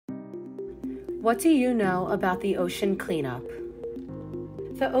What do you know about the ocean cleanup?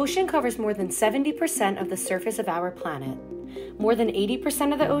 The ocean covers more than 70% of the surface of our planet. More than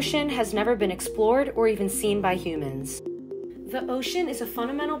 80% of the ocean has never been explored or even seen by humans. The ocean is a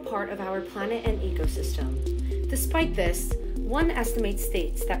fundamental part of our planet and ecosystem. Despite this, one estimate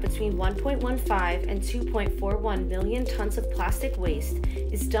states that between 1.15 and 2.41 million tons of plastic waste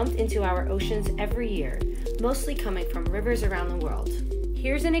is dumped into our oceans every year, mostly coming from rivers around the world.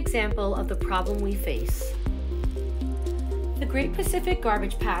 Here's an example of the problem we face. The Great Pacific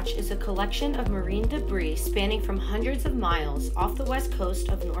Garbage Patch is a collection of marine debris spanning from hundreds of miles off the west coast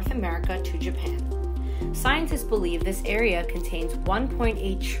of North America to Japan. Scientists believe this area contains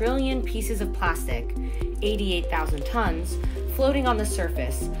 1.8 trillion pieces of plastic, 88,000 tons, floating on the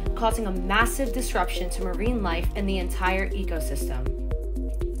surface, causing a massive disruption to marine life and the entire ecosystem.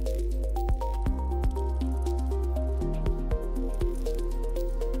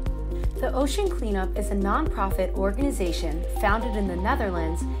 The Ocean Cleanup is a non-profit organization founded in the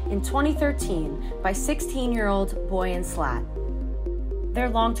Netherlands in 2013 by 16-year-old Boyan Slat. Their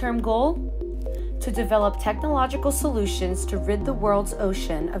long-term goal? To develop technological solutions to rid the world's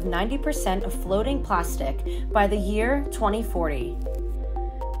ocean of 90% of floating plastic by the year 2040.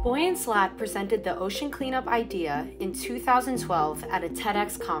 Boyan Slat presented the ocean cleanup idea in 2012 at a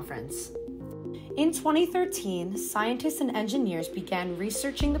TEDx conference. In 2013, scientists and engineers began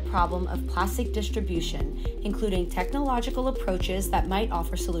researching the problem of plastic distribution, including technological approaches that might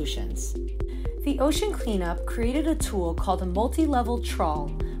offer solutions. The Ocean Cleanup created a tool called a multi-level trawl,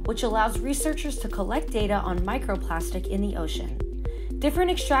 which allows researchers to collect data on microplastic in the ocean.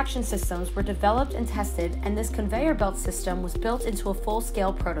 Different extraction systems were developed and tested, and this conveyor belt system was built into a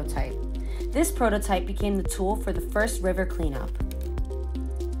full-scale prototype. This prototype became the tool for the first river cleanup.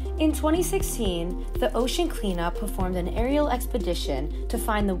 In 2016, the Ocean Cleanup performed an aerial expedition to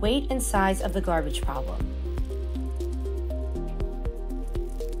find the weight and size of the garbage problem.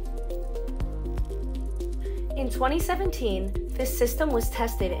 In 2017, this system was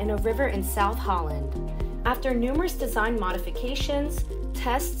tested in a river in South Holland. After numerous design modifications,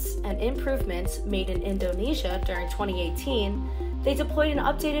 tests, and improvements made in Indonesia during 2018, they deployed an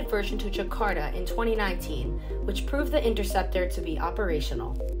updated version to Jakarta in 2019, which proved the interceptor to be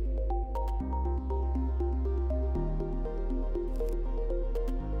operational.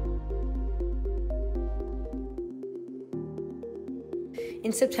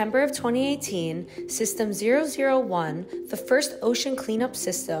 In September of 2018, System 001, the first ocean cleanup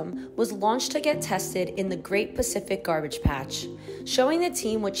system, was launched to get tested in the Great Pacific Garbage Patch. Showing the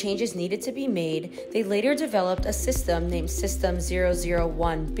team what changes needed to be made, they later developed a system named System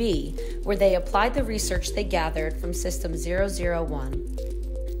 001B, where they applied the research they gathered from System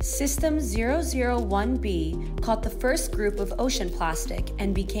 001. System 001B caught the first group of ocean plastic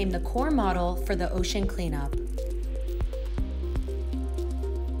and became the core model for the ocean cleanup.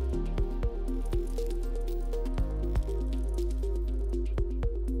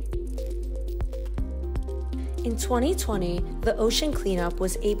 In 2020, the Ocean Cleanup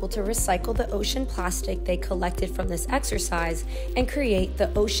was able to recycle the ocean plastic they collected from this exercise and create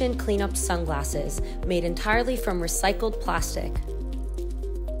the Ocean Cleanup sunglasses, made entirely from recycled plastic.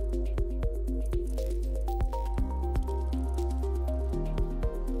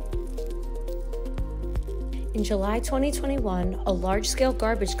 In July 2021, a large-scale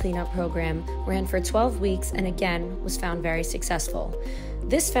garbage cleanup program ran for 12 weeks and again was found very successful.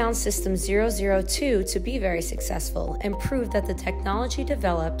 This found System 002 to be very successful and proved that the technology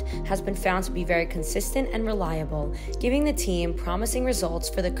developed has been found to be very consistent and reliable, giving the team promising results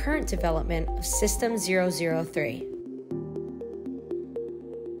for the current development of System 003.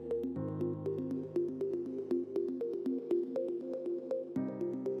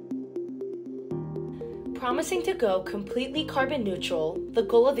 Promising to go completely carbon neutral, the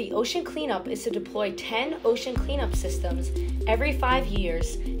goal of the Ocean Cleanup is to deploy 10 ocean cleanup systems every 5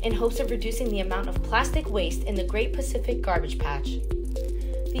 years in hopes of reducing the amount of plastic waste in the Great Pacific Garbage Patch.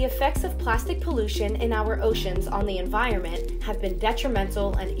 The effects of plastic pollution in our oceans on the environment have been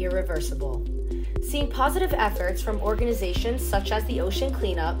detrimental and irreversible. Seeing positive efforts from organizations such as the Ocean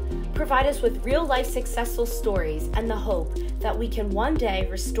Cleanup provide us with real-life successful stories and the hope that we can one day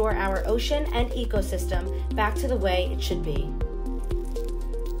restore our ocean and ecosystem back to the way it should be.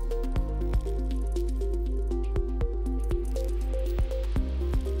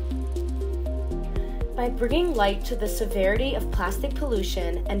 By bringing light to the severity of plastic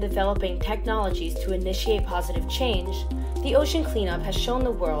pollution and developing technologies to initiate positive change, the Ocean Cleanup has shown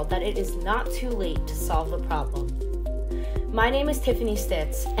the world that it is not too late to solve the problem. My name is Tiffani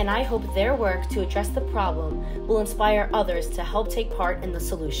Stitz, and I hope their work to address the problem will inspire others to help take part in the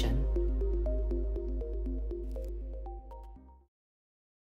solution.